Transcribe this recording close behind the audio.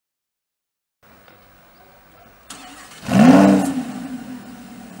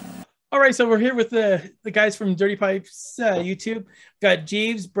All right, so we're here with the guys from Dirty Pipes YouTube. Got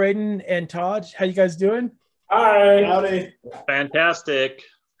Jeevz, Brayden, and Todd. How you guys doing? Hi. Howdy. Fantastic.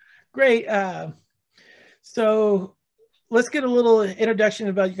 Great. So let's get a little introduction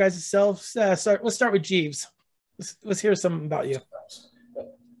about you guys yourselves. Let's start with Jeevz. Let's hear something about you.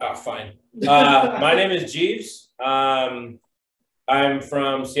 Fine. My name is Jeevz. I'm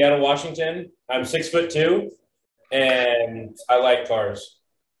from Seattle, Washington. I'm 6'2", and I like cars.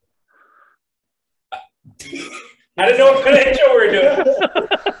 I don't know what kind of intro we're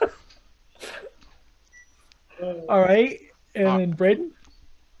doing. All right, and then Brayden.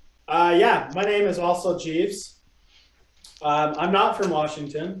 Yeah, my name is also Jeevz. I'm not from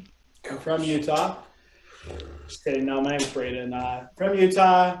Washington. I'm from Utah. Just kidding. No, my name's Brayden. From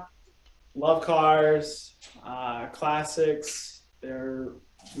Utah. Love cars, classics. They're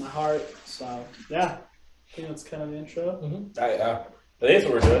my heart. So yeah, I think that's kind of the intro. That's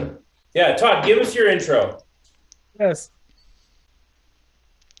what we're doing. Yeah, Todd, give us your intro. Yes.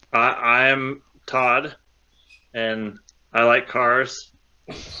 I'm Todd, and I like cars.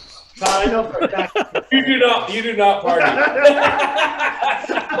 Todd, I know for a fact. You do not party.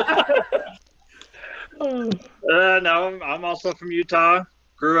 No, I'm also from Utah.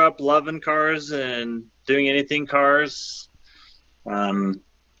 Grew up loving cars and doing anything cars.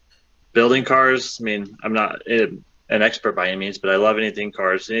 Building cars. I mean, I'm not an expert by any means, but I love anything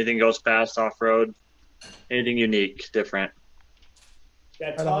cars. Anything goes fast, off-road, anything unique, different.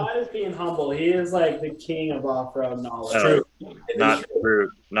 Yeah, Todd is being humble. He is like the king of off-road knowledge. True. Not true.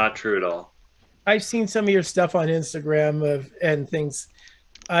 Not true at all. I've seen some of your stuff on Instagram and things.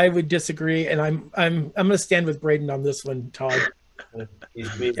 I would disagree, and I'm going to stand with Brayden on this one, Todd.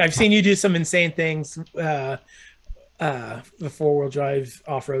 I've seen you do some insane things, the four-wheel drive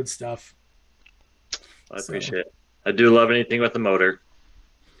off-road stuff. I appreciate it. I do love anything with a motor.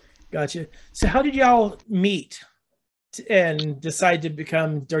 Gotcha. So how did y'all meet and decide to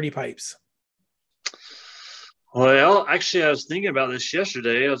become Dirty Pipes? Well, actually, I was thinking about this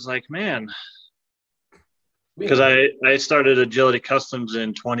yesterday. I was like, man, because I started Agility Customs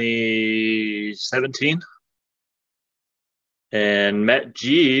in 2017 and met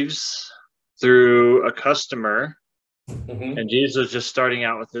Jeevz through a customer. Mm-hmm. And Jeevz was just starting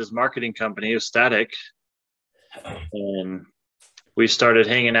out with his marketing company, Static. And we started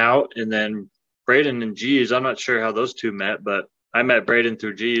hanging out, and then Brayden and Jeevz, I'm not sure how those two met, but I met Brayden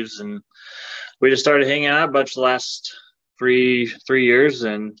through Jeevz, and we just started hanging out a bunch the last three years,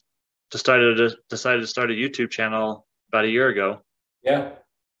 and decided to start a YouTube channel about a year ago. Yeah.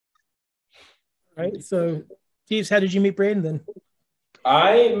 All right. So, Jeevz, how did you meet Brayden then?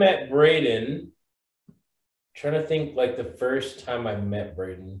 I met Brayden. Trying to think like the first time I met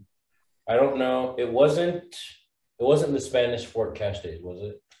Brayden. I don't know. It wasn't the Spanish Fort Cash days, was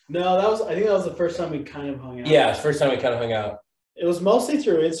it? No, I think that was the first time we kind of hung out. Yeah, it's the first time we kind of hung out. It was mostly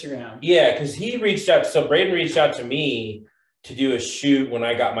through Instagram. Yeah, because he reached out. So Brayden reached out to me to do a shoot when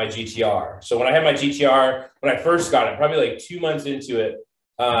I got my GTR. So when I had my GTR, when I first got it, probably like 2 months into it,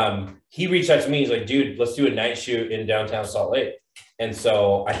 he reached out to me. He's like, dude, let's do a night shoot in downtown Salt Lake. And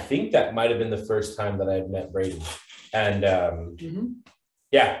so I think that might have been the first time that I had met Brayden. And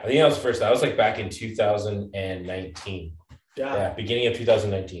yeah, I think that was the first time. I was like back in 2019. Yeah, beginning of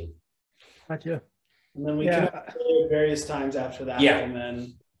 2019. Gotcha. And then we connected various times after that. Yeah. And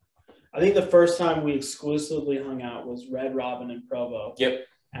then I think the first time we exclusively hung out was Red Robin in Provo. Yep.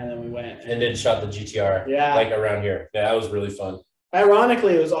 And then we went and then shot the GTR. Yeah. Like around here. Yeah, that was really fun.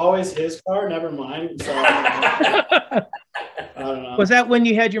 Ironically, it was always his car, never mine. So I don't know. Was that when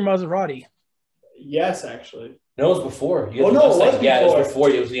you had your Maserati? Yes, actually. No, it was before. Oh, no, it was before. Yeah, it was before.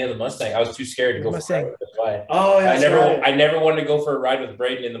 It was the end of the Mustang. I was too scared to go Mustang. for a ride. That's why. Oh, yeah. I never wanted to go for a ride with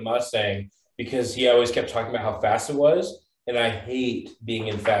Brayden in the Mustang because he always kept talking about how fast it was. And I hate being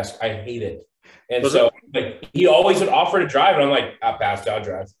in fast. I hate it. And so like he always would offer to drive. And I'm like, I'll pass. I'll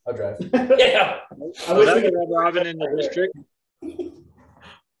drive. Yeah. Was that the Red Robin in the district?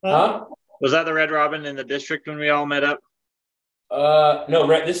 Huh? Was that the Red Robin in the district when we all met up? No,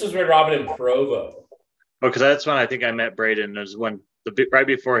 this was Red Robin in Provo. Oh, because that's when I think I met Brayden. It was when right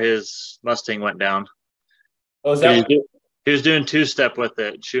before his Mustang went down. Oh, is that? He was doing two-step with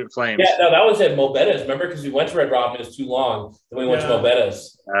it, shooting flames. Yeah, no, that was at Mobetta's. Remember, because we went to Red Robin, it was too long. Then we went to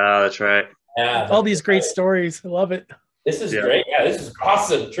Mobetta's. Oh, that's right. Yeah, all these great stories. I love it. This is great. Yeah, this is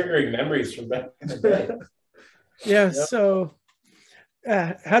awesome. Triggering memories from back in the day. Yeah. Yep. So,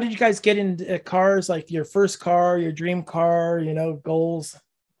 how did you guys get into cars? Like your first car, your dream car, goals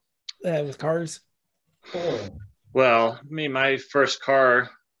with cars? Well, my first car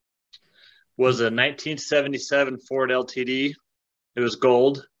was a 1977 Ford LTD. It was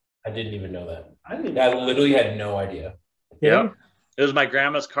gold. I didn't even know that. I didn't even I literally had no idea. Yep. It was my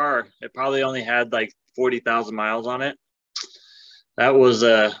grandma's car. It probably only had like 40,000 miles on it. That was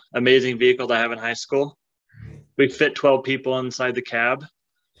a amazing vehicle to have in high school. We fit 12 people inside the cab.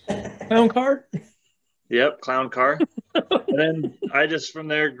 Clown car? Yep, clown car. And then I just from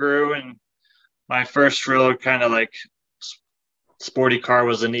there grew, and my first real kind of like sporty car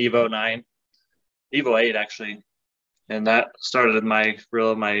was an Evo 9, Evo 8 actually. And that started my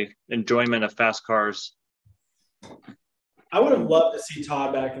enjoyment of fast cars. I would have loved to see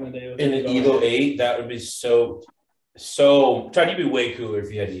Todd back in the day with In an Evo 8, that would be so. Todd, you'd be way cooler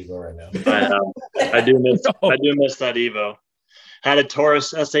if you had an Evo right now. I know. I do miss that Evo. Had a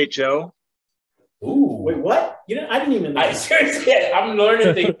Taurus SHO. Ooh. Wait, what? I didn't even know. Seriously, I'm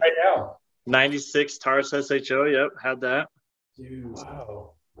learning things right now. 96 Taurus SHO. Yep, had that. Dude,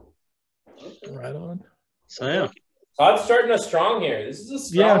 Wow. Right on. So yeah. Todd's starting us strong here. This is a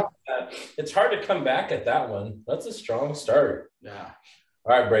strong. It's hard to come back at that one. That's a strong start. Yeah.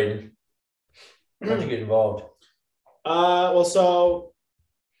 All right, Brayden. How'd you get involved? Well, so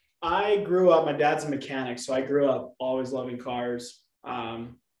I grew up. My dad's a mechanic, so I grew up always loving cars.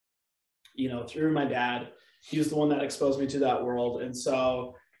 Through my dad, he was the one that exposed me to that world, and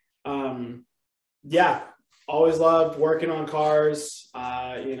so, always loved working on cars.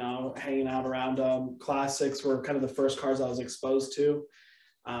 Hanging out around them. Classics were kind of the first cars I was exposed to.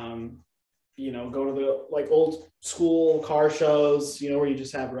 Going to the old school car shows, where you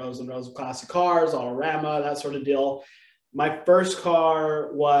just have rows and rows of classic cars, Autorama, that sort of deal. My first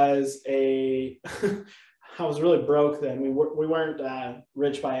car was I was really broke then. We weren't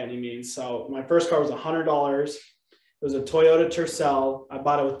rich by any means. So my first car was $100. It was a Toyota Tercel. I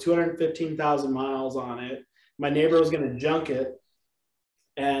bought it with 215,000 miles on it. My neighbor was going to junk it.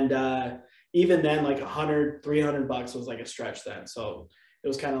 And even then, like $100-$300 was like a stretch then. So it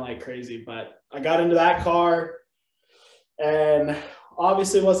was kind of like crazy, but I got into that car and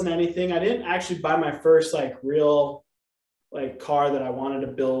obviously it wasn't anything. I didn't actually buy my first real car that I wanted to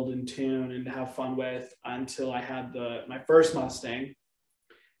build and tune and have fun with until I had my first Mustang.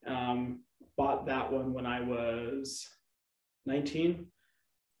 Bought that one when I was 19.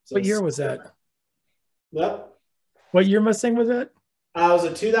 So what year was that? Yep. What year Mustang was that? I was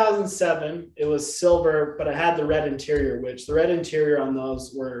a 2007. It was silver, but I had the red interior, which the red interior on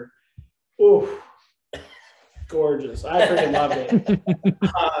those were, gorgeous. I freaking loved it.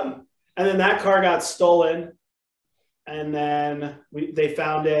 And then that car got stolen, and then they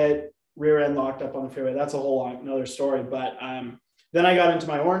found it rear end locked up on the freeway. That's a whole another story. But then I got into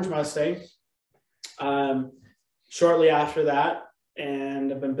my orange Mustang shortly after that,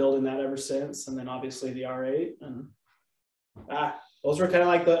 and I've been building that ever since. And then obviously the R8 and those were kind of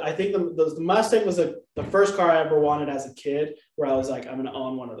like I think the Mustang was the first car I ever wanted as a kid, where I was like, I'm going to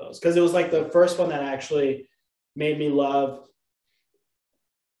own one of those. Because it was like the first one that actually made me love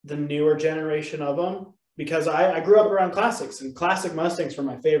the newer generation of them. Because I grew up around classics, and classic Mustangs were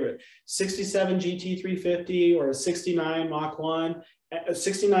my favorite. 67 GT 350 or a 69 Mach 1. A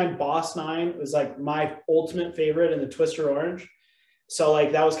 69 Boss 9 was like my ultimate favorite in the Twister Orange. So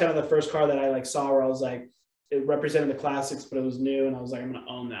that was kind of the first car that I saw where I was like, it represented the classics, but it was new, and I was like, I'm going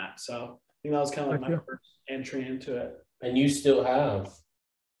to own that. So I think that was kind of my first entry into it. And you still have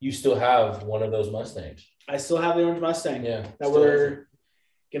one of those Mustangs. I still have the orange Mustang. Yeah. That we're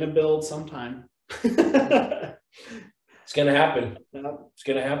going to build sometime. It's going to happen. Yep. It's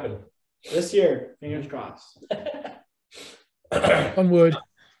going to happen. This year, fingers crossed. On wood.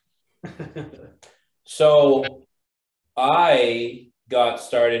 So I got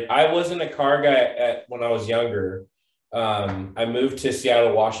started. I wasn't a car guy when I was younger. I moved to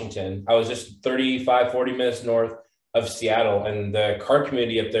Seattle, Washington. I was just 35, 40 minutes north of Seattle, and the car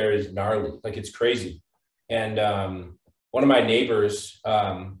community up there is gnarly. It's crazy. And one of my neighbors,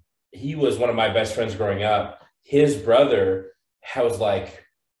 he was one of my best friends growing up. His brother was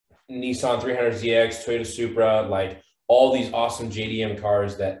Nissan 300ZX, Toyota Supra, all these awesome JDM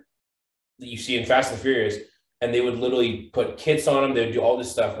cars that you see in Fast and Furious. And they would literally put kits on them. They would do all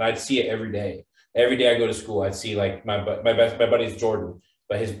this stuff. And I'd see it every day. Every day I go to school, I'd see my buddy's Jordan,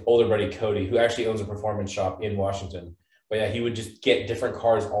 but his older buddy, Cody, who actually owns a performance shop in Washington. But yeah, he would just get different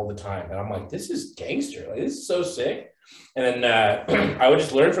cars all the time. And I'm like, this is gangster. This is so sick. And then I would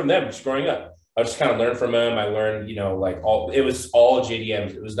just learn from them just growing up. I just kind of learned from them. I learned, it was all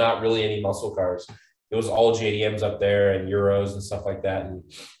JDMs. It was not really any muscle cars. It was all JDMs up there and Euros and stuff like that. And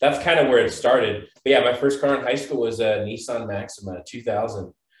that's kind of where it started. But yeah, my first car in high school was a Nissan Maxima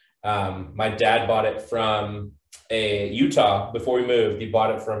 2000. My dad bought it from Utah before we moved. He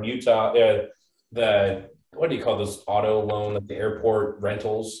bought it from Utah. What do you call those auto loan, the airport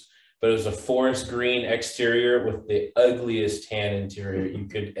rentals? but it was a forest green exterior with the ugliest tan interior you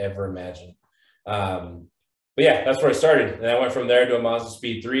could ever imagine. But yeah, that's where I started. And I went from there to a Mazda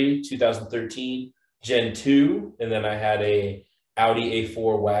Speed 3, 2013, Gen 2. And then I had a Audi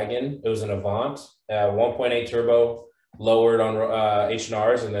A4 wagon. It was an Avant, 1.8 turbo, lowered on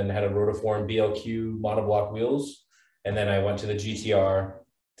H&Rs, and then had a rotiform BLQ monoblock wheels. And then I went to the GTR,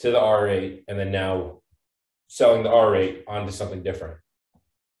 to the R8, and then now selling the R8 onto something different.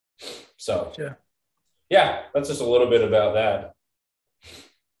 So, yeah, that's just a little bit about that.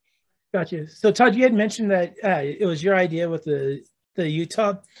 Gotcha. So Todd, you had mentioned that it was your idea with the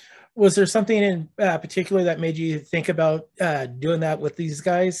Utah. Was there something in particular that made you think about doing that with these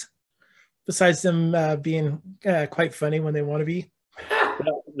guys, besides them being quite funny when they want to be?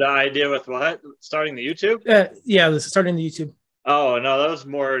 The idea with what? Starting the YouTube? Yeah, starting the YouTube. Oh, no, that was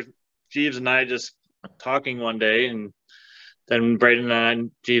more Jeevz and I just talking one day, and then Brayden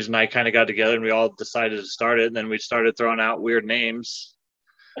and Jeevz and I kind of got together and we all decided to start it. And then we started throwing out weird names.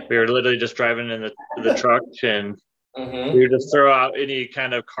 We were literally just driving in the truck, and we would just throw out any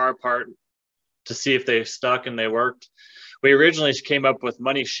kind of car part to see if they stuck, and they worked. We originally came up with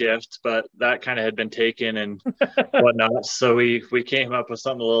Money Shift, but that kind of had been taken and whatnot. So we came up with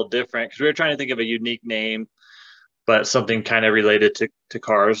something a little different because we were trying to think of a unique name, but something kind of related to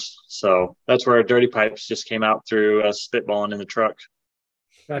cars. So that's where our Dirty Pipes just came out through spitballing in the truck.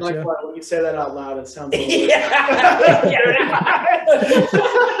 Gotcha. Like what? When you say that out loud, it sounds a little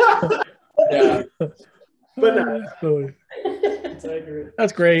Yeah. But no.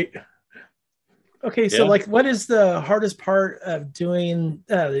 That's great. Okay, so like, what is the hardest part of doing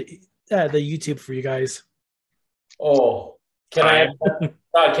the YouTube for you guys? Oh, can I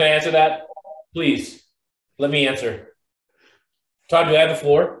answer that? Please, let me answer. Todd, do I have the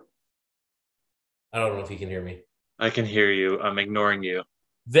floor? I don't know if you can hear me. I can hear you. I'm ignoring you.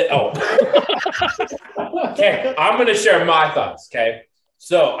 Okay, I'm going to share my thoughts, okay?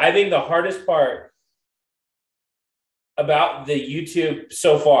 So I think the hardest part about the YouTube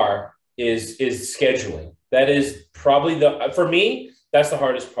so far is scheduling. That is probably for me, that's the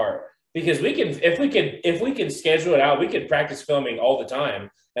hardest part, because if we can schedule it out, we could practice filming all the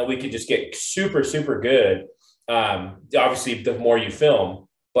time and we could just get super, super good. Obviously the more you film,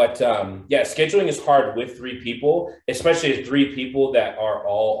 but yeah, scheduling is hard with 3 people, especially 3 people that are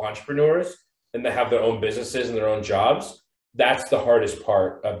all entrepreneurs and that have their own businesses and their own jobs. That's the hardest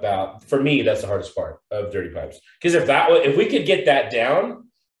part for me, that's the hardest part of Dirty Pipes. Because if we could get that down,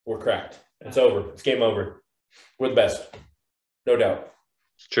 we're cracked. It's over. It's game over. We're the best. No doubt.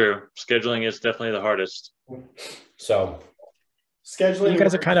 It's true. Scheduling is definitely the hardest. So scheduling. You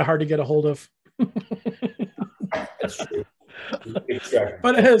guys are kind of hard to get a hold of. That's true.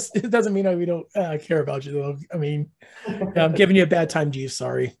 But it doesn't mean we don't care about you, though. I mean, I'm giving you a bad time, Jeevz.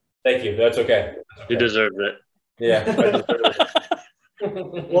 Sorry. Thank you. That's okay. You deserved it. Yeah.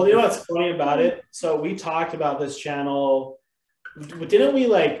 Well, you know what's funny about it? So we talked about this channel. Didn't we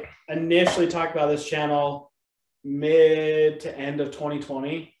like initially talk about this channel mid to end of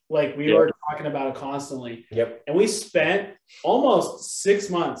 2020? Like we were talking about it constantly. Yep. And we spent almost 6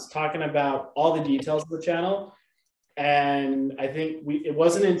 months talking about all the details of the channel. And I think it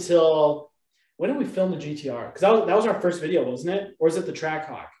wasn't until, when did we film the GTR? Because that was our first video, wasn't it? Or is it the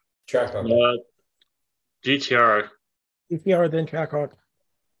Trackhawk? Trackhawk. GTR. GTR, then Trackhawk.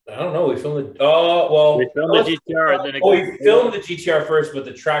 I don't know. We filmed the we filmed the GTR and then we filmed the GTR first, but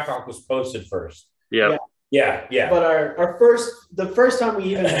the Trackhawk was posted first. Yeah. But the first time we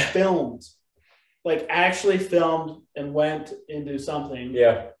even filmed, like actually filmed and went into something,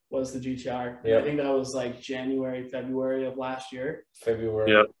 was the GTR. Yeah. I think that was like January, February of last year.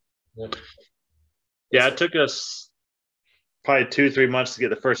 February. Yep. Yeah, it took us probably 2-3 months to get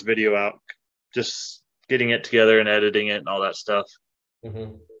the first video out, just getting it together and editing it and all that stuff.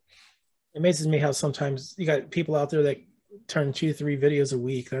 Mm-hmm. It amazes me how sometimes you got people out there that turn 2-3 videos a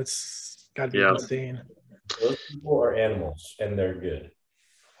week. That's got to be insane. Those people are animals, and they're good.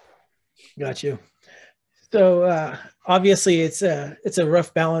 Got you. So obviously, it's a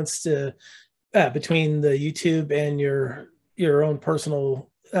rough balance to between the YouTube and your own personal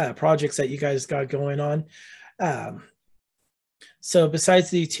projects that you guys got going on. So besides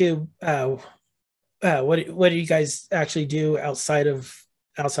the YouTube, what do you guys actually do outside of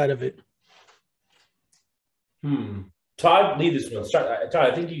it? Todd, lead this one. Todd,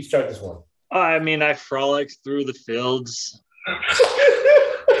 I think you start this one. I mean, I frolic through the fields.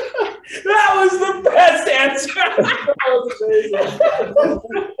 That was the best answer. That was amazing.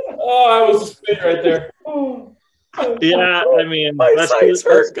 I was a spin right there. Yeah, I mean, that's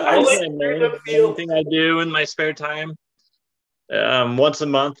the only thing I do in my spare time. Once a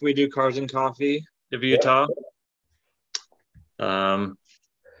month we do Cars and Coffee of Utah.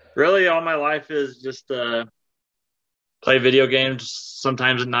 Really all my life is just play video games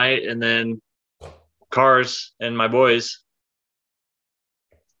sometimes at night, and then cars and my boys.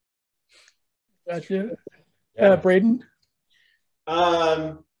 Gotcha. Yeah. Brayden?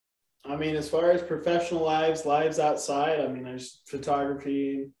 I mean, as far as professional lives outside, I mean, there's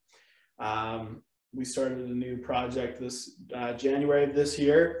photography. We started a new project this January of this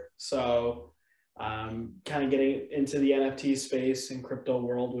year. So kind of getting into the NFT space and crypto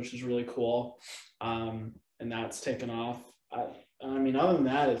world, which is really cool. And that's taken off. I mean, other than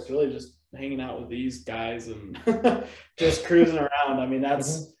that, it's really just hanging out with these guys and just cruising around. I mean,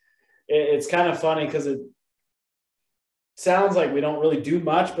 it's kind of funny because it sounds like we don't really do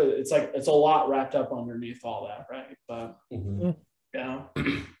much, but it's like it's a lot wrapped up underneath all that, right? But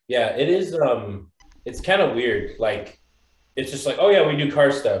yeah, it is. It's kind of weird. Like, it's just like, oh yeah, we do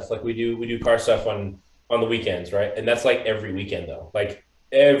car stuff. Like we do car stuff on the weekends, right? And that's like every weekend though. Like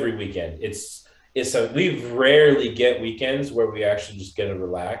every weekend, we rarely get weekends where we actually just get to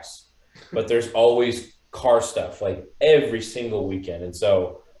relax. But there's always car stuff like every single weekend, and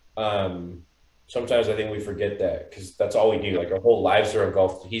so sometimes I think we forget that because that's all we do. Like our whole lives are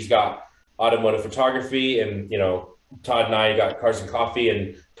engulfed. He's got automotive photography, and Todd and I got Cars and Coffee,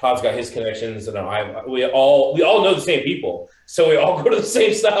 and Todd's got his connections, and we all know the same people, so we all go to the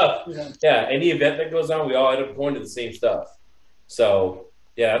same stuff. Yeah, any event that goes on, we all end up going to the same stuff. So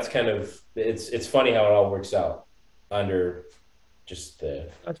yeah, that's kind of it's funny how it all works out under just the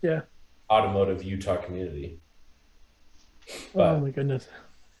automotive Utah community. But, oh my goodness.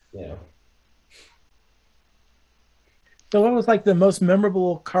 Yeah. So what was like the most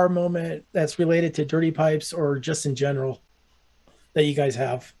memorable car moment that's related to dirty pipes or just in general that you guys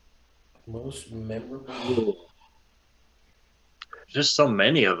have? Most memorable? Just so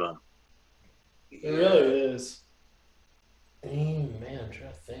many of them. it really is. Man, I'm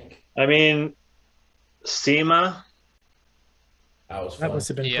trying to think. I mean, SEMA. That was fun. That must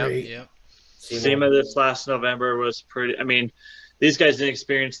have been great. Yeah. SEMA this last November was pretty. I mean, these guys didn't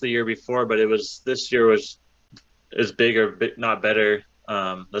experience the year before, but this year was as big or not better.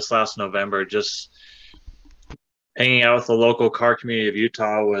 This last November, just hanging out with the local car community of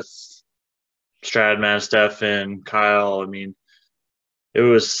Utah with Stradman, Stefan, Kyle. I mean, it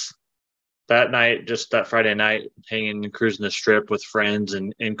was that night, just that Friday night, hanging and cruising the strip with friends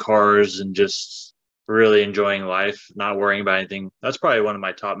and in cars and just really enjoying life, not worrying about anything. That's probably one of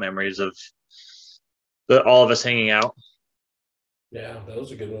my top memories of all of us hanging out. Yeah, that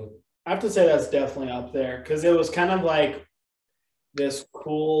was a good one. I have to say that's definitely up there because it was kind of like this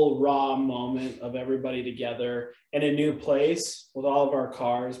cool raw moment of everybody together in a new place with all of our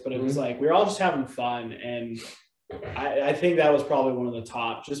cars, but it was like we were all just having fun, and I think that was probably one of the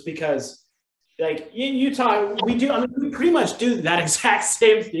top, just because like in Utah we pretty much do that exact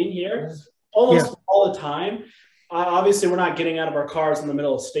same thing here almost all the time. Obviously we're not getting out of our cars in the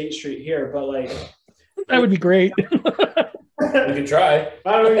middle of State Street here, but like that would be great. We could try.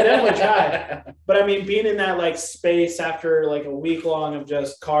 I mean, definitely try. But I mean, being in that like space after like a week long of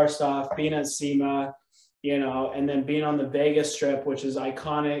just car stuff, being at SEMA, and then being on the Vegas Strip, which is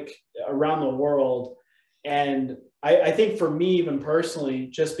iconic around the world. And I think for me, even personally,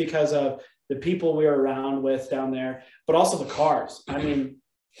 just because of the people we were around with down there, but also the cars. I mean,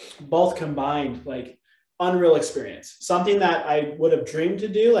 both combined, like unreal experience. Something that I would have dreamed to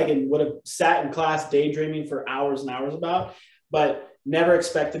do, like, and would have sat in class daydreaming for hours and hours about, but never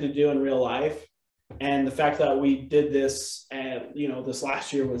expected to do in real life. And the fact that we did this, and this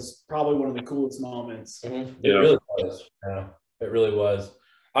last year was probably one of the coolest moments. Mm-hmm. It really was. Yeah, it really was.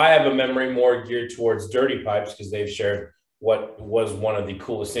 I have a memory more geared towards dirty pipes because they've shared what was one of the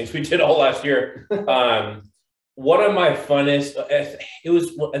coolest things we did all last year. One of my funnest,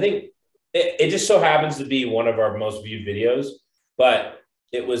 it just so happens to be one of our most viewed videos, but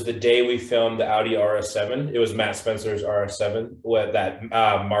it was the day we filmed the Audi RS7. It was Matt Spencer's RS7 that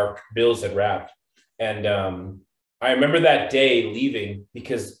Mark Bills had wrapped. And I remember that day leaving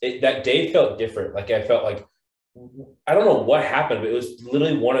because that day felt different. Like I felt like, I don't know what happened, but it was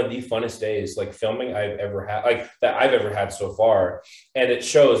literally one of the funnest days, like filming I've ever had, like that I've ever had so far. And it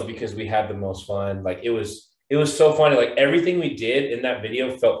shows because we had the most fun. Like it was so funny. Like everything we did in that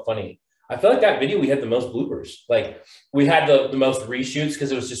video felt funny. I feel like that video, we had the most bloopers. Like we had the most reshoots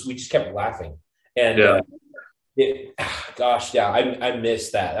because we just kept laughing. And I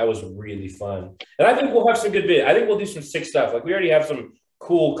missed that. That was really fun. And I think we'll have some good videos. I think we'll do some sick stuff. Like we already have some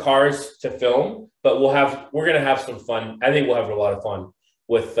cool cars to film, but we're going to have some fun. I think we'll have a lot of fun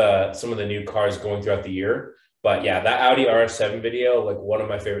with some of the new cars going throughout the year. But yeah, that Audi RS7 video, like one of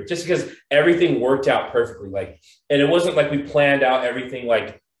my favorite, just because everything worked out perfectly. Like, and it wasn't like we planned out everything.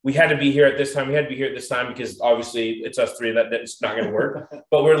 Like we had to be here at this time. We had to be here at this time because obviously it's us three that's not going to work.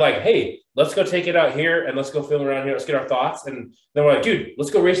 But we're like, hey, let's go take it out here and let's go film around here. Let's get our thoughts. And then we're like, dude, let's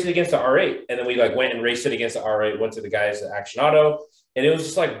go race it against the R8. And then we like went and raced it against the R8. Went to the guys at Action Auto, and it was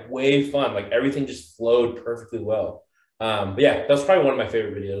just like way fun. Like everything just flowed perfectly well. But yeah, that was probably one of my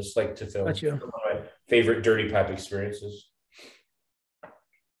favorite videos, like to film. Gotcha. One of my favorite dirty pipe experiences.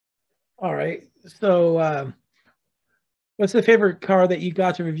 All right. So, what's the favorite car that you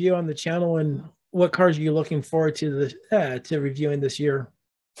got to review on the channel, and what cars are you looking forward to to reviewing this year?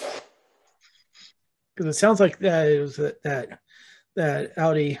 Because it sounds like it was that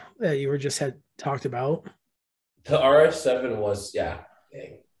Audi that you were just had talked about. The RS7 was, yeah.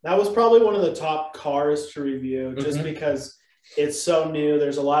 That was probably one of the top cars to review, just because it's so new.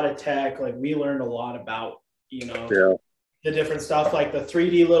 There's a lot of tech. Like we learned a lot about, the different stuff, like the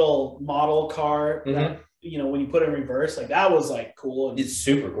 3D little model car that, when you put it in reverse, like that was like cool. And it's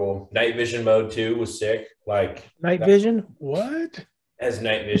super cool. Night vision mode too was sick. Like night vision? What? As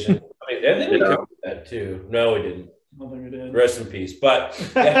night vision. I mean, and then we covered that too. No, we didn't. I don't think we did. Rest in peace. But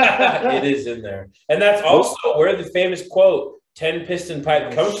it is in there. And that's also where the famous quote, 10 piston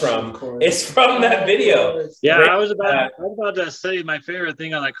pipe comes from. It's from that video. Yeah, I was about to say my favorite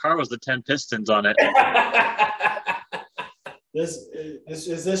thing on that car was the 10 pistons on it.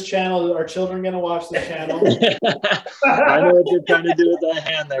 This channel, are children going to watch this channel? I know what you're trying to do with that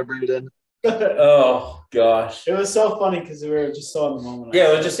hand there, Brayden. Oh gosh. It was so funny because we were just so in the moment.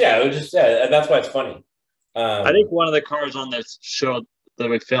 Yeah, it was just and that's why it's funny. I think one of the cars on this show that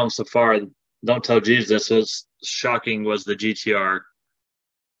we filmed so far, don't tell Jeevz this, was shocking, was the GTR.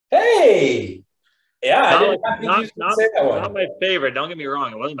 Hey! Yeah, not my favorite. Don't get me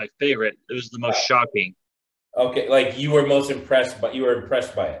wrong, it wasn't my favorite. It was the most shocking. Okay, like you were impressed by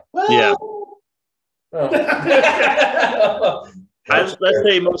it. Well, yeah. Oh. Let's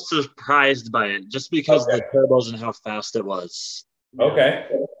say most surprised by it, just because of the turbos and how fast it was. Okay.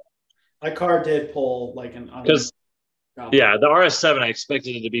 My car did pull like an. Because the RS7, I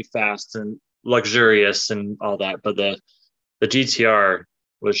expected it to be fast and luxurious and all that, but the GTR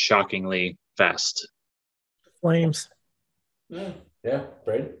was shockingly fast. Flames. Yeah,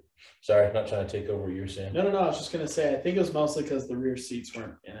 Brayden. Sorry, not trying to take over what you were saying. No. I was just gonna say, I think it was mostly because the rear seats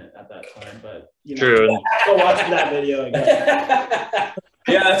weren't in it at that time. But true. Go watch that video again.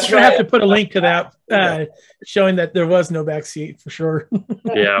 Yeah, that's right. right. I have to put a link to that showing that there was no back seat for sure.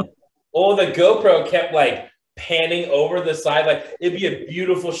 Yeah. Oh, the GoPro kept like panning over the side, like it'd be a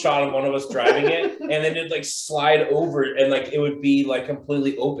beautiful shot of one of us driving it, and then it'd like slide over, and like it would be like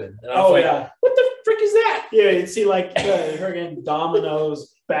completely open. And I was like, what the frick is that? Yeah, you'd see like friggin'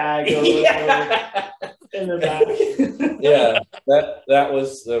 Domino's bag in the back. Yeah, that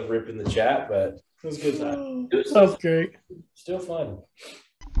was a rip in the chat, but it was a good time. That was great. Still fun.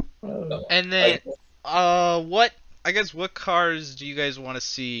 And then, what cars do you guys want to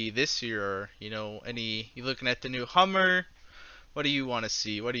see this year? You looking at the new Hummer? What do you want to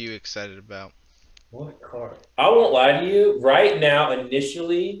see? What are you excited about? What car? I won't lie to you. Right now,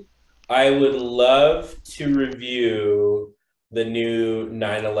 initially, I would love to review the new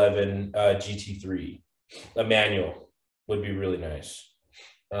 911 GT3. A manual would be really nice.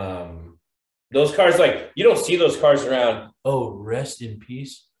 Those cars, like, you don't see those cars around. Oh, rest in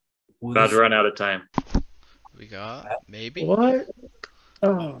peace. About to run out of time. We got maybe. What?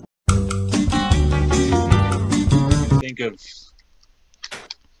 Oh. Think of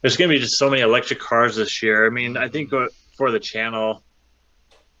there's going to be just so many electric cars this year. I mean, I think for the channel,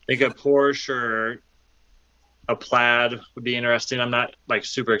 I think a Porsche or a Plaid would be interesting. I'm not like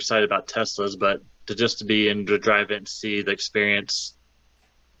super excited about Teslas, but to be in to drive it and see the experience.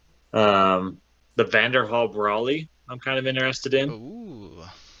 The Vanderhall Brawley, I'm kind of interested in. Ooh.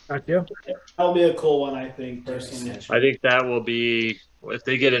 That'll be a cool one, I think, personally. I think that will be, if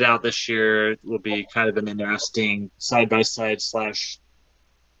they get it out this year, it will be kind of an interesting side-by-side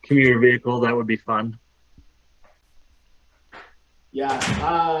 / commuter vehicle. That would be fun. Yeah,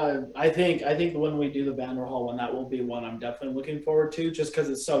 I think when we do the Vanderhall one, that will be one I'm definitely looking forward to, just because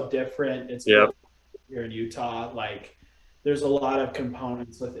it's so different. It's here in Utah. Like, there's a lot of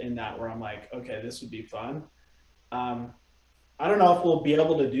components within that where I'm like, okay, this would be fun. I don't know if we'll be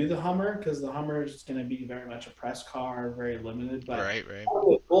able to do the Hummer, because the Hummer is going to be very much a press car, very limited. But right. A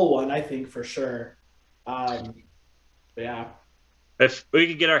cool one, I think, for sure. But yeah. If we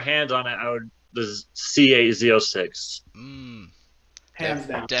could get our hands on it, the C8 Z06. Hands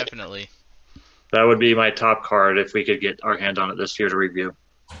down. Definitely. That would be my top card if we could get our hand on it this year to review.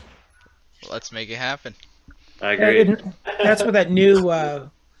 Let's make it happen. I agree. That's with that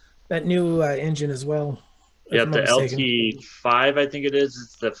new engine as well. Yeah, the LT5, I think it is.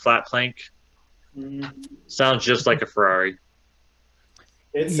 It's the flat plank. Sounds just like a Ferrari.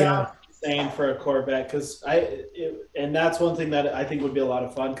 It sounds insane for a Corvette because and that's one thing that I think would be a lot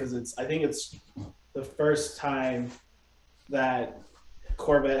of fun because I think it's the first time that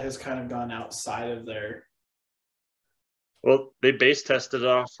Corvette has kind of gone outside of their. Well, they base tested it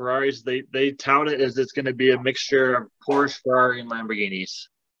off Ferraris. They tout it as it's going to be a mixture of Porsche, Ferrari, and Lamborghinis.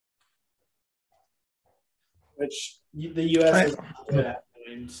 Which the U.S. is good at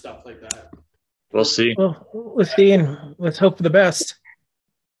doing stuff like that. We'll see. Well, let's see, and let's hope for the best.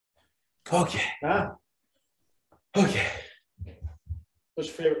 Okay. Okay. What's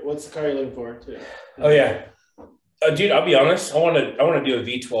your favorite? What's the car you're looking forward to? Oh yeah, dude. I'll be honest. I want to do a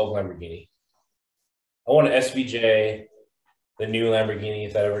V12 Lamborghini. I want an SVJ, the new Lamborghini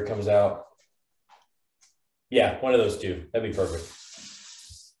if that ever comes out. Yeah, one of those two. That'd be perfect.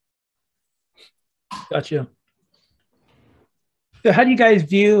 Gotcha. So, how do you guys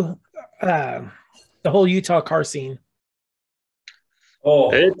view the whole Utah car scene?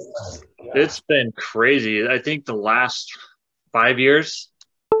 Oh, it's been crazy. I think the last 5 years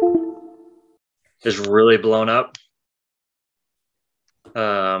has really blown up.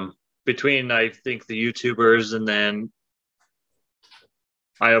 Between, I think, the YouTubers and then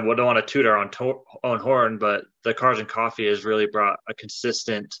I don't want to toot our own horn, but the Cars and Coffee has really brought a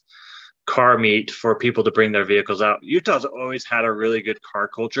consistent car meet for people to bring their vehicles out. Utah's always had a really good car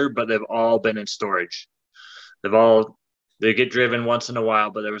culture, but they've all been in storage. They get driven once in a while,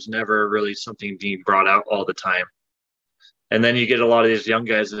 but there was never really something being brought out all the time. And then you get a lot of these young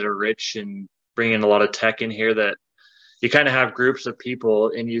guys that are rich and bringing a lot of tech in here that you kind of have groups of people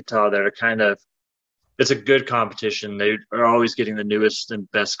in Utah that are kind of, it's a good competition. They are always getting the newest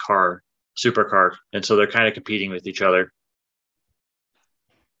and best car, supercar. And so they're kind of competing with each other.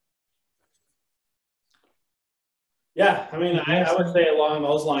 Yeah, I mean, I would say along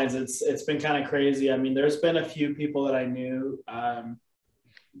those lines, it's been kind of crazy. I mean, there's been a few people that I knew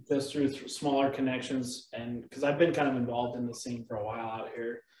just through smaller connections, and because I've been kind of involved in the scene for a while out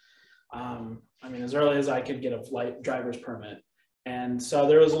here. I mean, as early as I could get a flight driver's permit, and so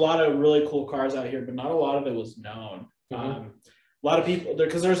there was a lot of really cool cars out here, but not a lot of it was known. A lot of people,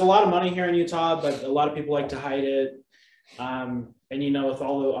 because there's a lot of money here in Utah, but a lot of people like to hide it. And, you know, with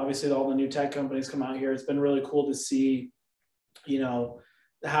obviously all the new tech companies come out here, it's been really cool to see, you know,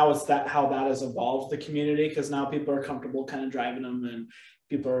 how that has evolved the community, because now people are comfortable kind of driving them and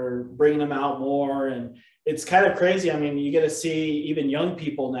people are bringing them out more. And it's kind of crazy. I mean, you get to see even young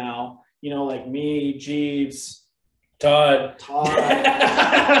people now, you know, like me, Jeevz, Todd.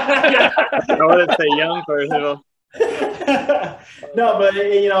 I wouldn't say young person. No, but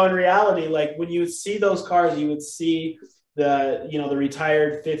you know, in reality, like when you see those cars, you would see the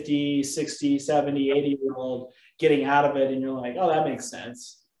retired 50, 60, 70, 80-year-old getting out of it, and you're like, oh, that makes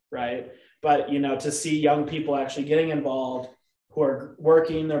sense, right? But you know, to see young people actually getting involved who are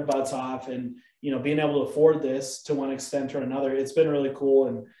working their butts off and, you know, being able to afford this to one extent or another, it's been really cool.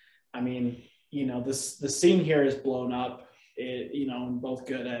 And I mean, you know, the scene here has blown up, you know, in both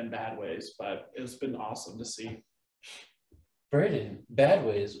good and bad ways, but it's been awesome to see. Brayden, bad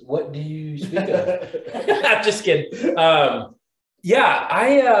ways. What do you speak of? I'm just kidding.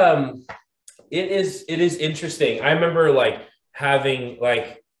 It is interesting. I remember like having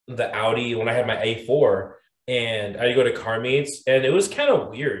like the Audi when I had my A4, and I'd go to car meets, and it was kind of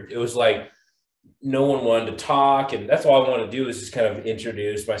weird. It was like no one wanted to talk, and that's all I wanted to do is just kind of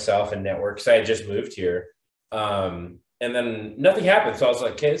introduce myself and network, because I had just moved here. And then nothing happened. So I was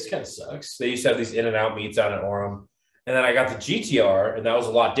like, okay, this kind of sucks. They used to have these in and out meets out in Orem. And then I got the GTR, and that was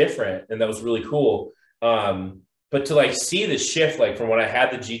a lot different, and that was really cool. But to like see the shift, like from when I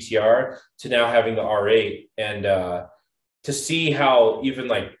had the GTR to now having the R8, and to see how even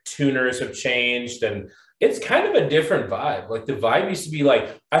like tuners have changed, and it's kind of a different vibe. Like the vibe used to be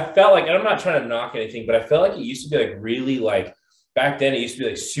like, I felt like, and I'm not trying to knock anything, but I felt like it used to be like really like, back then it used to be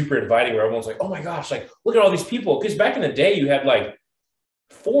like super inviting, where everyone's like, oh my gosh, like look at all these people. Because back in the day you had like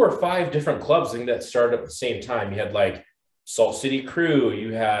 4 or 5 different clubs, I think, that started at the same time. You had like Salt City Crew.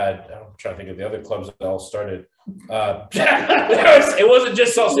 You had, I'm trying to think of the other clubs that all started. It wasn't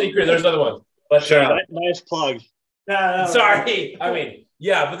just Salt City Crew. There's other ones. But sure, nice plug. Sorry. I mean,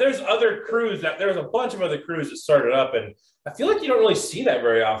 yeah, but there's other crews there's a bunch of other crews that started up, and I feel like you don't really see that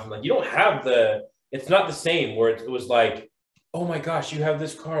very often. Like you don't have it's not the same where it was like, oh my gosh, you have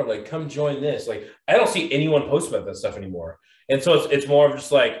this car, like come join this. Like I don't see anyone post about that stuff anymore. And so it's more of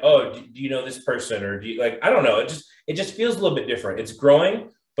just like, oh, do you know this person? Or do you, like, I don't know. It just feels a little bit different. It's growing,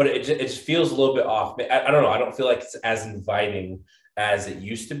 but it just feels a little bit off. I don't know. I don't feel like it's as inviting as it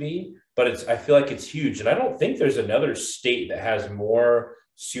used to be, but I feel like it's huge. And I don't think there's another state that has more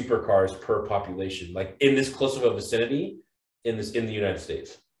supercars per population, like in this close of a vicinity in the United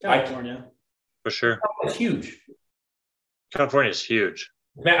States. California. For sure. It's huge. California is huge.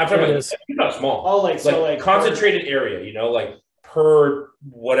 Man, I'm talking about not small. Oh, like concentrated area, you know, like per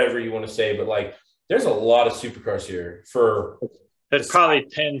whatever you want to say, but like there's a lot of supercars here for. It's probably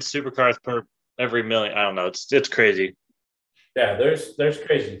 10 supercars per every million. I don't know. It's crazy. Yeah, there's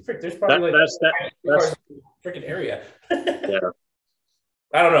crazy. Frick, there's probably that's freaking area. Yeah.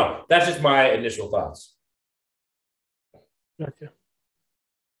 I don't know. That's just my initial thoughts. Gotcha.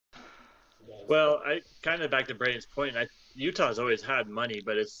 Well, I kind of back to Brayden's point. Utah's always had money,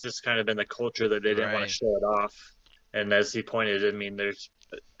 but it's just kind of been the culture that they didn't want to show it off. And as he pointed, I mean, there's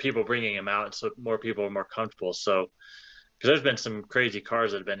people bringing him out, so more people are more comfortable. So, because there's been some crazy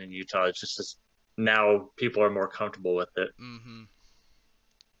cars that have been in Utah, it's just now people are more comfortable with it. Mm-hmm.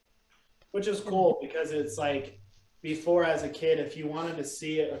 Which is cool because it's like before, as a kid, if you wanted to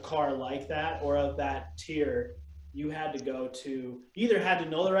see a car like that or of that tier, you had to go to either had to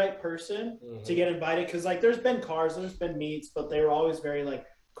know the right person to get invited. Cause like there's been cars, there's been meets, but they were always very like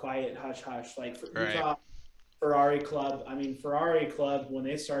quiet, hush, hush. Like for Utah Ferrari Club. I mean, Ferrari Club, when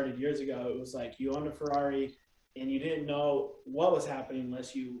they started years ago, it was like you owned a Ferrari and you didn't know what was happening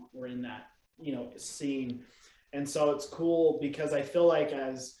unless you were in that, you know, scene. And so it's cool because I feel like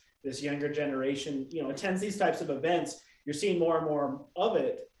as this younger generation, you know, attends these types of events, you're seeing more and more of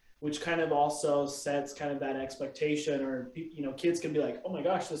it, which kind of also sets kind of that expectation, or, you know, kids can be like, oh my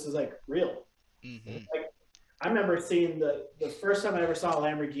gosh, this is like real. Mm-hmm. Like, I remember seeing the first time I ever saw a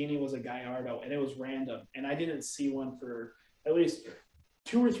Lamborghini was a Gallardo, and it was random. And I didn't see one for at least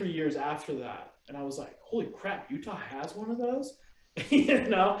 2 or 3 years after that. And I was like, holy crap, Utah has one of those? You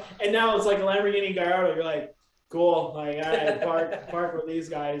know? And now it's like a Lamborghini Gallardo. You're like, cool. Like, all right, park with these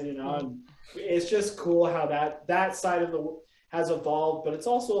guys, you know? And it's just cool how that side of the has evolved, but it's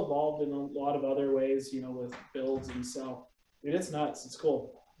also evolved in a lot of other ways, you know, with builds. And so, dude, it's nuts. It's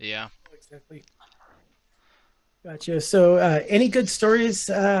cool. Yeah. Exactly. Gotcha. So any good stories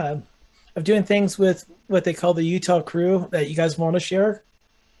of doing things with what they call the Utah crew that you guys want to share?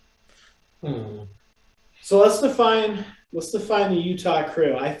 So let's define the Utah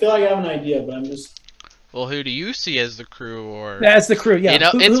crew. I feel like I have an idea, but I'm just. Well, who do you see as the crew, or as the crew? Yeah, you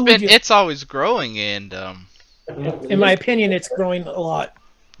know, it's always growing, and in my opinion, it's growing a lot.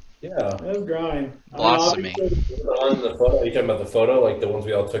 Yeah, it's growing, blossoming. On the photo, are you talking about the photo, like the ones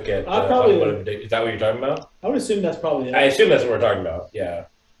we all took at? Is that what you're talking about? I would assume that's probably it. I assume that's what we're talking about. Yeah.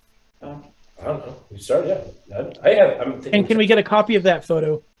 I don't know. You started. Yeah. And can we get a copy of that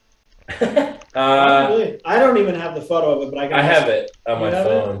photo? I don't even have the photo of it, but I have it on my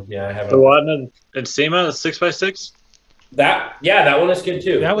phone. Yeah, I have it. The one in SEMA, the 6x6. That one is good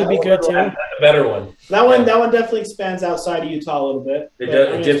too. That would be good too. That's a better one. That one definitely expands outside of Utah a little bit.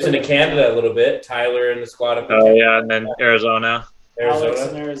 It dips into Canada a little bit. Tyler and the squad. Oh yeah, and then Arizona. Alex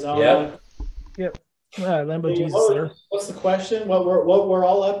in Arizona. Yep. Lambo Jesus there. What's the question? What we're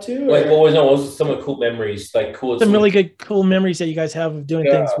all up to? Like what was some of the cool memories? Like some really cool memories that you guys have of doing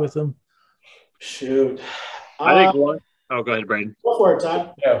things with them. Shoot. I think one. Oh, go ahead, Brayden. Go for it,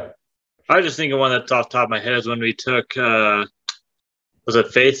 Todd. Yeah. I was just thinking one that's off the top of my head is when we took, was it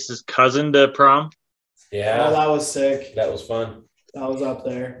Faith's cousin to prom? Yeah. Oh, that was sick. That was fun. That was up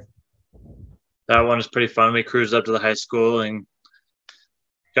there. That one was pretty fun. We cruised up to the high school and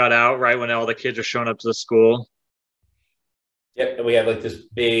got out right when all the kids were showing up to the school. Yep. And we had like this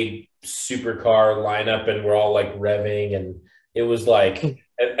big supercar lineup and we're all like revving, and it was like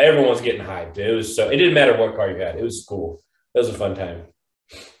everyone was getting hyped. It didn't matter what car you had. It was cool. It was a fun time.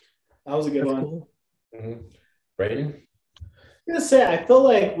 That was a good one. Cool. Mm-hmm. Brayden? I'm gonna say I feel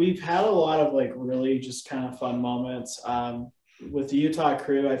like we've had a lot of like really just kind of fun moments with the Utah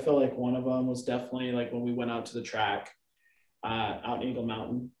crew. I feel like one of them was definitely like when we went out to the track out in Eagle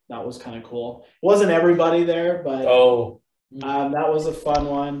Mountain. That was kind of cool. It wasn't everybody there, but that was a fun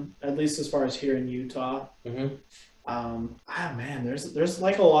one, at least as far as here in Utah. Mm-hmm. Man, there's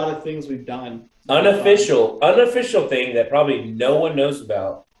like a lot of things we've done. Unofficial thing that probably no one knows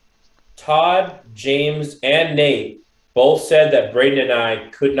about. Todd, James, and Nate both said that Brayden and I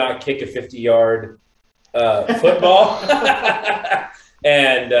could not kick a 50-yard football.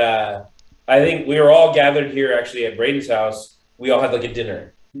 And I think we were all gathered here actually at Brayden's house. We all had like a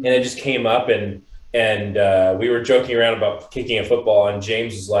dinner, and it just came up, and we were joking around about kicking a football, and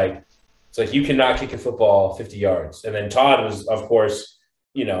James was like, it's like, you cannot kick a football 50 yards. And then Todd was, of course,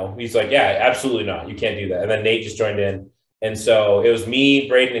 you know, he's like, yeah, absolutely not. You can't do that. And then Nate just joined in. And so it was me,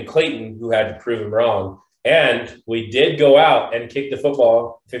 Brayden, and Clayton who had to prove him wrong. And we did go out and kick the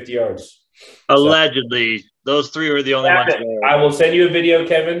football 50 yards. Allegedly, those 3 were the only ones. I will send you a video,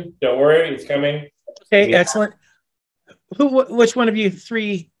 Kevin. Don't worry, it's coming. Okay, excellent. Which one of you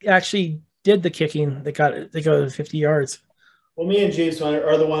 3 actually did the kicking that go 50 yards? Well, me and Jeevz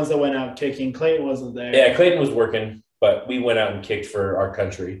are the ones that went out kicking. Clayton wasn't there. Yeah, Clayton was working, but we went out and kicked for our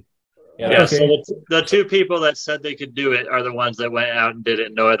country. Yeah, okay. So the 2 people that said they could do it are the ones that went out and did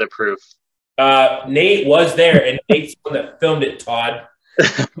it. No other proof. Nate was there, and Nate's the one that filmed it, Todd.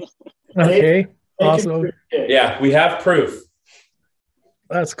 Okay, awesome. Yeah, we have proof.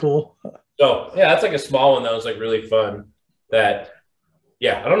 That's cool. So, yeah, that's like a small one that was like really fun. I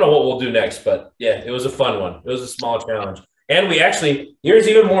don't know what we'll do next, but yeah, it was a fun one. It was a small challenge. And here's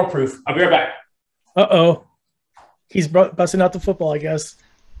even more proof. I'll be right back. Uh-oh. He's busting out the football, I guess.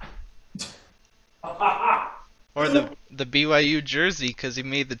 Or the BYU jersey because he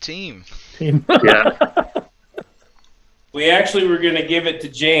made the team. Yeah. We actually were going to give it to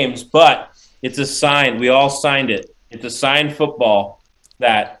James, but it's a sign. We all signed it. It's a signed football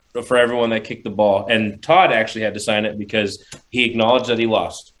for everyone that kicked the ball. And Todd actually had to sign it because he acknowledged that he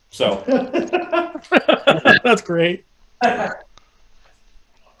lost. So that's great. Oh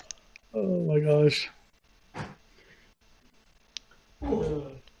my gosh.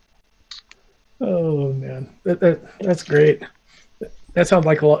 Oh man, that's great. That sounds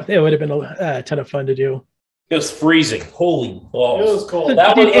like it would have been a ton of fun to do. It was freezing. Holy balls. It was cold.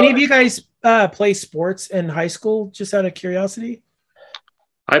 Did any of you guys play sports in high school, just out of curiosity?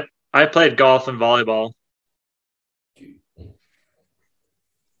 I played golf and volleyball.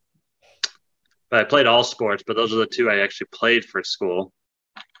 But I played all sports, but those are the 2 I actually played for school.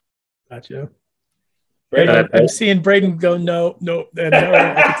 Gotcha. I'm seeing Brayden go, no, and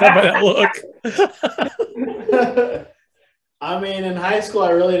I can tell by that look. I mean, in high school,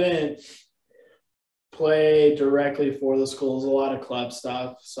 I really didn't play directly for the schools. A lot of club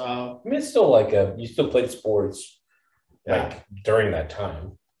stuff. So I mean, it's still you still played sports during that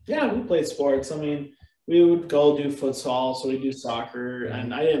time. Yeah, we played sports. I mean, we would go do futsal, so we do soccer,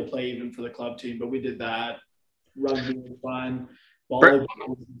 and I didn't play even for the club team, but we did that. Rugby was fun. Volleyball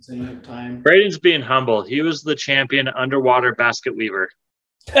was the same time. Brayden's being humble. He was the champion underwater basket weaver.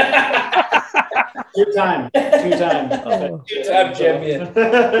 Two-time. Oh. Two-time champion.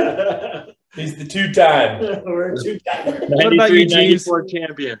 He's the 2-time. We're 2-timer. What about you, 94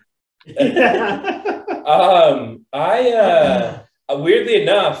 champion. Weirdly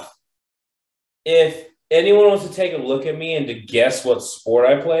enough, if anyone wants to take a look at me and to guess what sport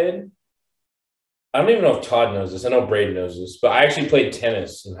I played, I don't even know if Todd knows this. I know Brayden knows this, but I actually played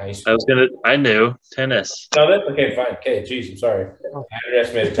tennis in high school. I knew tennis. No, that okay, fine. Okay, geez, I'm sorry. I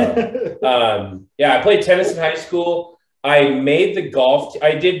underestimated Todd. I played tennis in high school. I made the golf.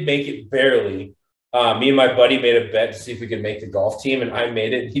 I did make it barely. Me and my buddy made a bet to see if we could make the golf team, and I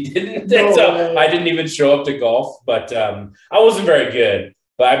made it. He didn't. So I didn't even show up to golf, but I wasn't very good.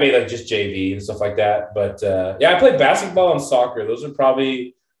 But I made just JV and stuff like that. But I played basketball and soccer. Those are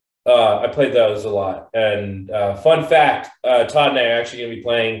probably I played those a lot. And fun fact, Todd and I are actually going to be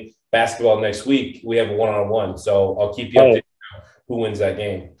playing basketball next week. We have a 1-on-1, so I'll keep you updated on who wins that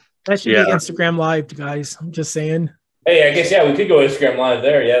game. That should be Instagram Live, guys. I'm just saying. Hey, I guess we could go Instagram Live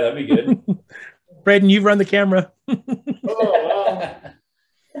there. Yeah, that'd be good. Brayden, you run the camera. I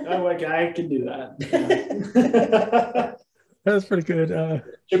can do that. That's pretty good.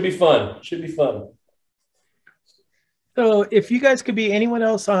 Should be fun. So if you guys could be anyone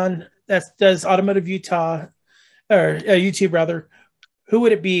else on that does Automotive Utah or YouTube rather, who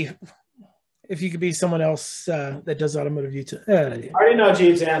would it be if you could be someone else that does Automotive Utah? I already know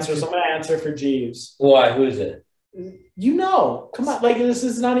Jeevz' answer, so I'm going to answer for Jeevz. Why? Who is it? You know. Come on. This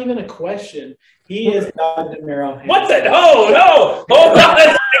is not even a question. He is Todd DeMiro. What the? No. Hold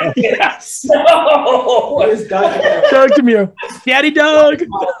on. Yes. No. He is Doug DeMiro. Daddy Doug.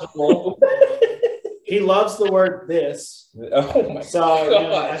 He loves the word this. Oh my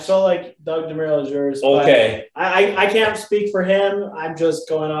God. I feel like Doug DeMiro is yours. Okay. I can't speak for him. I'm just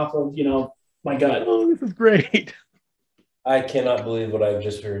going off of, my gut. Oh, this is great. I cannot believe what I've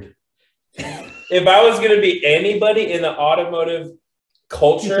just heard. If I was going to be anybody in the automotive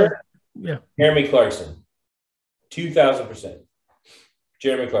culture, Jeremy Clarkson. 2,000%.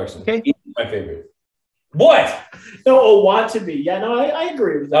 Jeremy Clarkson. Okay. He's my favorite. What? No, want to be. Yeah, no, I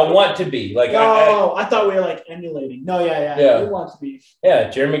agree with that. I want to be. I thought we were emulating. No, yeah. We want to be. Yeah,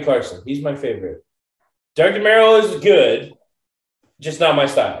 Jeremy Clarkson. He's my favorite. Doug DeMiro is good, just not my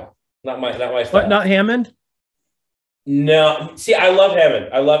style. Not my style. What? Not Hammond? No. See, I love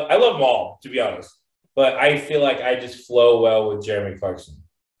Hammond. I love them all, to be honest. but I feel like I just flow well with Jeremy Clarkson.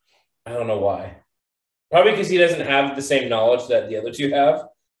 I don't know why. Probably because he doesn't have the same knowledge that the other two have.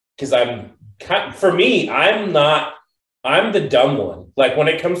 Because for me, I'm the dumb one. Like when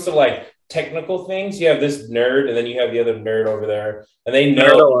it comes to like technical things, you have this nerd and then you have the other nerd over there, and they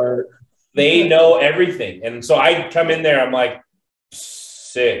know everything. And so I come in there, I'm like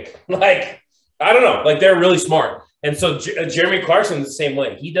sick. Like, I don't know, like they're really smart. And so Jeremy Clarkson's the same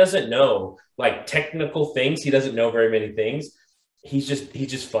way. He doesn't know like technical things. He doesn't know very many things. He's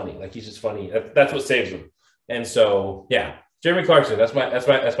just funny. Like he's just funny. That's what saves him. And so yeah, Jeremy Clarkson. That's my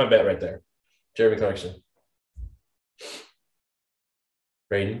bet right there. Jeremy Clarkson.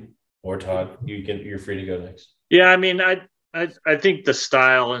 Brayden or Todd, you're free to go next. Yeah, I mean, I think the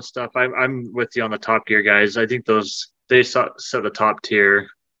style and stuff. I'm with you on the Top Gear guys. I think they set the top tier,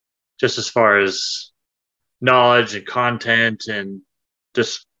 just as far as knowledge and content and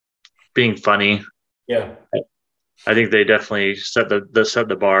just being funny. Yeah. I think they definitely set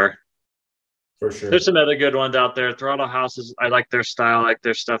the bar. For sure. There's some other good ones out there. Throttle Houses, I like their style, I like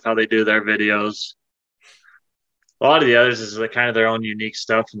their stuff, how they do their videos. A lot of the others is like kind of their own unique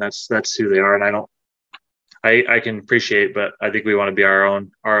stuff, and that's who they are. And I can appreciate, but I think we want to be our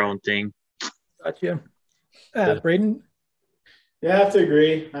own thing. Gotcha. Brayden? Yeah, I have to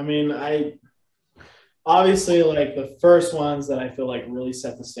agree. I mean, obviously, like the first ones that I feel like really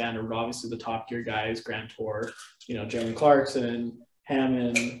set the standard were obviously the Top Gear guys, Grand Tour, Jeremy Clarkson,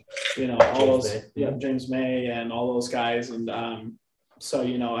 Hammond, all James those, May. James May and all those guys. And so,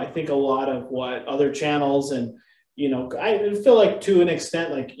 I think a lot of what other channels and, I feel like to an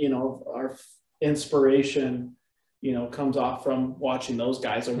extent, like, our inspiration, comes off from watching those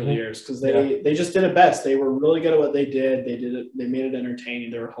guys over the years, because they just did it best. They were really good at what they did. They made it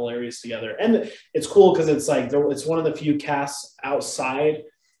entertaining. They were hilarious together. And it's cool because it's like, it's one of the few casts outside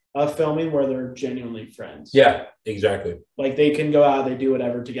of filming where they're genuinely friends. Yeah, exactly. Like they can go out, they do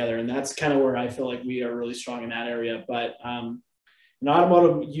whatever together. And that's kind of where I feel like we are really strong in that area. But in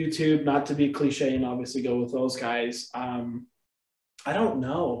automotive YouTube, not to be cliche and obviously go with those guys, I don't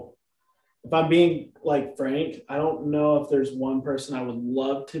know. If I'm being like frank, I don't know if there's one person I would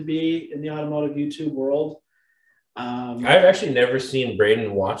love to be in the automotive YouTube world. I've actually never seen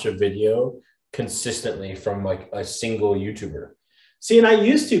Brayden watch a video consistently from like a single YouTuber. See, and I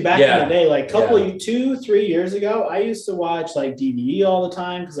used to back in the day, like 2-3 years ago, I used to watch like DVE all the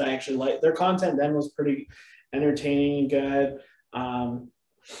time because I actually liked their content then was pretty entertaining and good.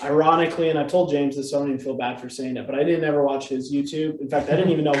 Ironically, and I told James this, so I don't even feel bad for saying it, but I didn't ever watch his YouTube. In fact, I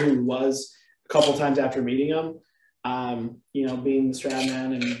didn't even know who he was a couple times after meeting him, being the strat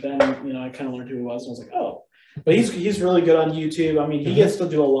man. And then, I kind of learned who he was and I was like, oh, but he's really good on YouTube. I mean, he gets to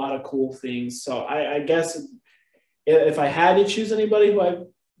do a lot of cool things. So I guess if I had to choose anybody who I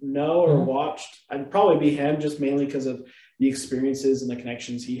know or watched, I'd probably be him, just mainly because of the experiences and the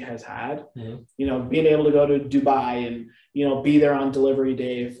connections he has had. Being able to go to Dubai and, be there on delivery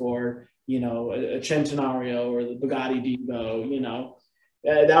day for, a Centenario or the Bugatti Divo,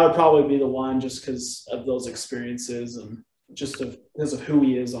 that would probably be the one, just because of those experiences and just because of who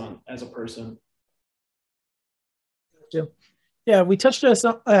he is as a person. Yeah, we touched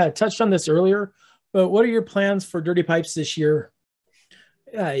on this earlier, but what are your plans for Dirty Pipes this year?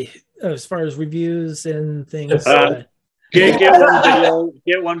 As far as reviews and things. Get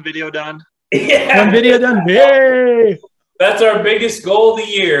one video done. Yeah. One video done. Yay! That's our biggest goal of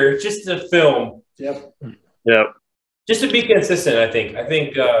the year, just to film. Yep. Just to be consistent, I think.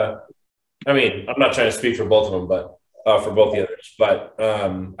 I mean, I'm not trying to speak for both of them, but for both the others. But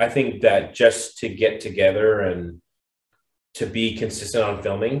I think that just to get together and to be consistent on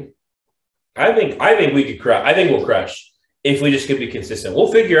filming, I think we could crush. I think we'll crush if we just could be consistent.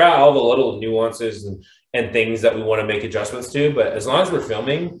 We'll figure out all the little nuances and things that we want to make adjustments to. But as long as we're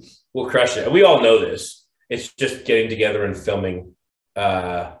filming, we'll crush it. We all know this. It's just getting together and filming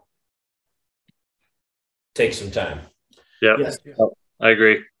takes some time. Yeah, Yes. I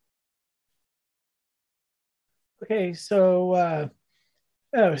agree. Okay, so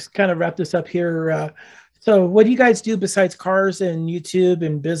let's kind of wrap this up here. So what do you guys do besides cars and YouTube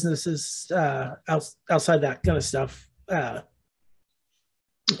and businesses outside that kind of stuff?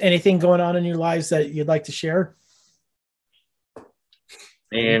 Anything going on in your lives that you'd like to share?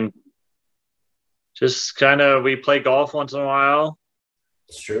 And just kind of, we play golf once in a while.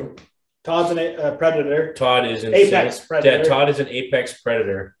 It's true. Todd's a predator. Todd is an Apex predator. Yeah, Todd is an apex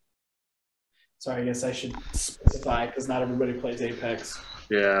predator. Sorry, I guess I should specify because not everybody plays Apex.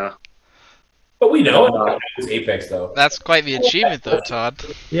 Yeah. But we know it's apex, though. That's quite the achievement, though, Todd.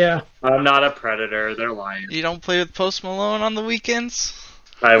 Yeah. I'm not a predator. They're lying. You don't play with Post Malone on the weekends?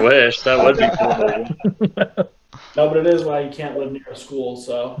 I wish that would be cool. No, but it is why you can't live near a school.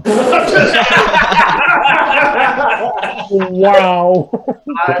 So. Wow.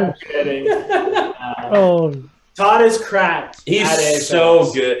 I'm kidding. Oh, Todd is cracked. He's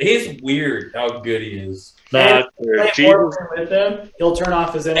so good. He's weird how good he is. Nah, Jeevz, with him, he'll turn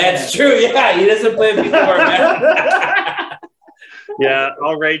off his internet. That's true. Yeah, he doesn't play before. yeah,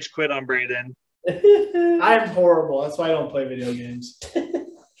 I'll rage quit on Brayden. I'm horrible. That's why I don't play video games.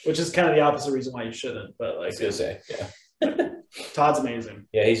 Which is kind of the opposite reason why you shouldn't. But like, I was gonna say, yeah. Todd's amazing.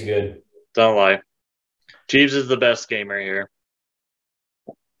 Yeah, he's good. Don't lie. Jeevz is the best gamer here.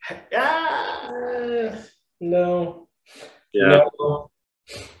 No. Yeah. No.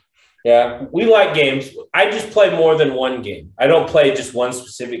 Yeah, we like games. I just play more than one game. I don't play just one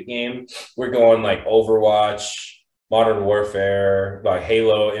specific game. We're going like Overwatch, Modern Warfare, like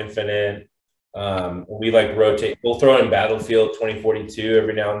Halo Infinite. We like rotate. We'll throw in Battlefield 2042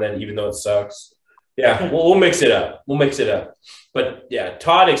 every now and then, even though it sucks. Yeah, we'll mix it up. We'll mix it up. But yeah,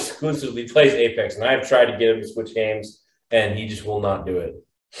 Todd exclusively plays Apex, and I've tried to get him to switch games, and he just will not do it.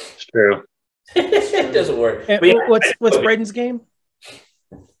 It's true. It doesn't work. and But yeah, what's Brayden's game?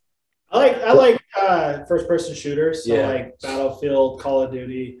 I like first person shooters, so Yeah. like Battlefield, Call of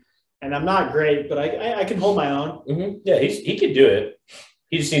Duty, and I'm not great, but I can hold my own. Mm-hmm. Yeah, he can do it.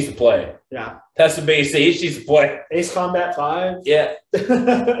 He just needs to play. Yeah. That's the biggest thing. He just needs to play. Ace Combat 5. Yeah.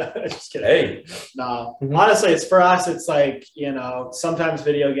 Just kidding. Hey. No. Mhm. Honestly, it's for us, it's like, sometimes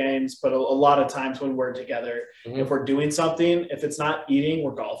video games, but a lot of times when we're together, Mhm. if we're doing something, if it's not eating,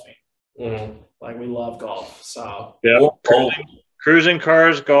 we're golfing. Mm-hmm. Like we love golf. So Yeah. Cruising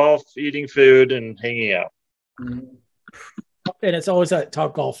cars, golf, eating food, and hanging out. And it's always at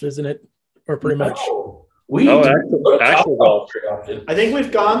Top Golf, isn't it? Or pretty much. We actual golf. I think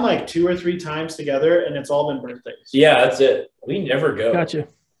we've gone like 2 or 3 times together and it's all been birthdays. Yeah, that's it. We never go. Gotcha.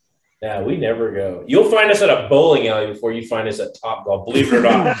 Yeah, we never go. You'll find us at a bowling alley before you find us at Top Golf, believe it or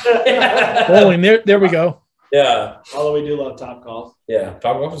not. Bowling, there we go. Yeah. Although we do love Top Golf. Yeah.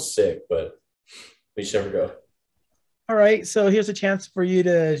 Top Golf is sick, but we just never go. All right, so here's a chance for you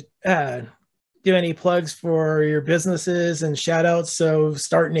to do any plugs for your businesses and shout outs. So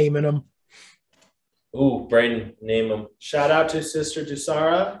start naming them. Ooh, Brayden, name them. Shout out to Sister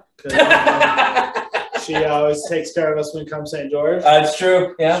Jusara. She always takes care of us when we come St. George. That's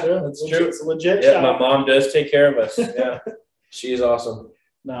true. Yeah, that's Legit- true. It's a legit Yeah, shout my out. mom does take care of us. Yeah, she is awesome.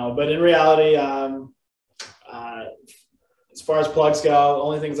 No, but in reality, as far as plugs go,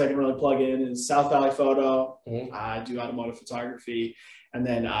 only things I can really plug in is South Valley Photo. Mhm. I do automotive photography. And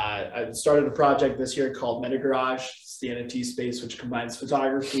then I started a project this year called Meta Garage. It's the NFT space, which combines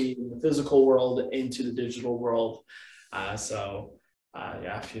photography in the physical world into the digital world.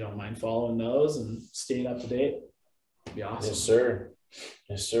 If you don't mind following those and staying up to date, it'd be awesome. Yes, sir.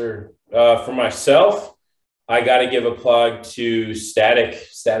 Yes, sir. For myself, I got to give a plug to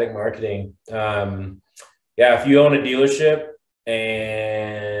Static Marketing. If you own a dealership,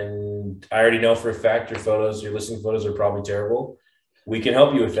 and I already know for a fact your listing photos are probably terrible, we can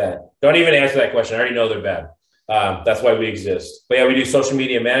help you with that. Don't even answer that question. I already know they're bad. That's why we exist. But yeah, we do social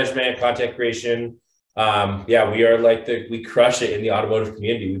media management, content creation. We are we crush it in the automotive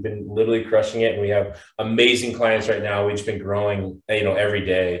community. We've been literally crushing it, and we have amazing clients right now. We've just been growing, every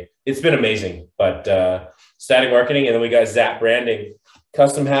day. It's been amazing. But Static Marketing, and then we got Zap Branding,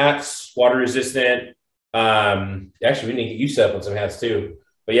 custom hats, water resistant. Actually, we need to get you set up on some hats too.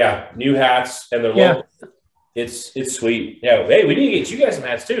 But yeah, new hats, and they're local. It's sweet. Yeah, hey, we need to get you guys some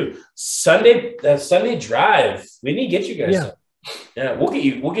hats too. Sunday drive. We need to get you guys some. Yeah, we'll get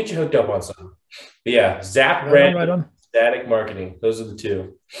you hooked up on some. But yeah, Zap Brand, right on. Static Marketing. Those are the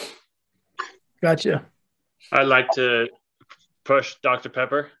two. Gotcha. I'd like to push Dr.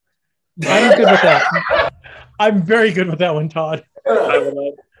 Pepper. I'm good with that. I'm very good with that one, Todd.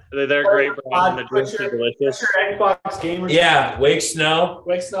 They're great, Brian. The drinks are delicious. Your Xbox gamer. Yeah, Wake Snow.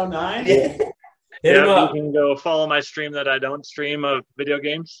 Wake Snow 9. Hit Yeah, him you up. can go follow my stream that I don't stream of video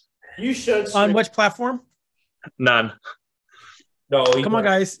games. You should. On which platform? None. No, Come on,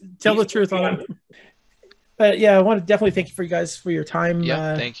 guys. Tell the truth on it. But yeah, I want to definitely thank you for you guys for your time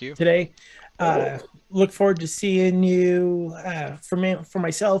thank you. today. Look forward to seeing you. For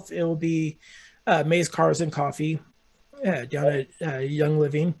myself, it will be May's Cars and Coffee down at Young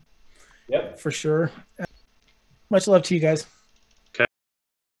Living. Yep. For sure. Much love to you guys.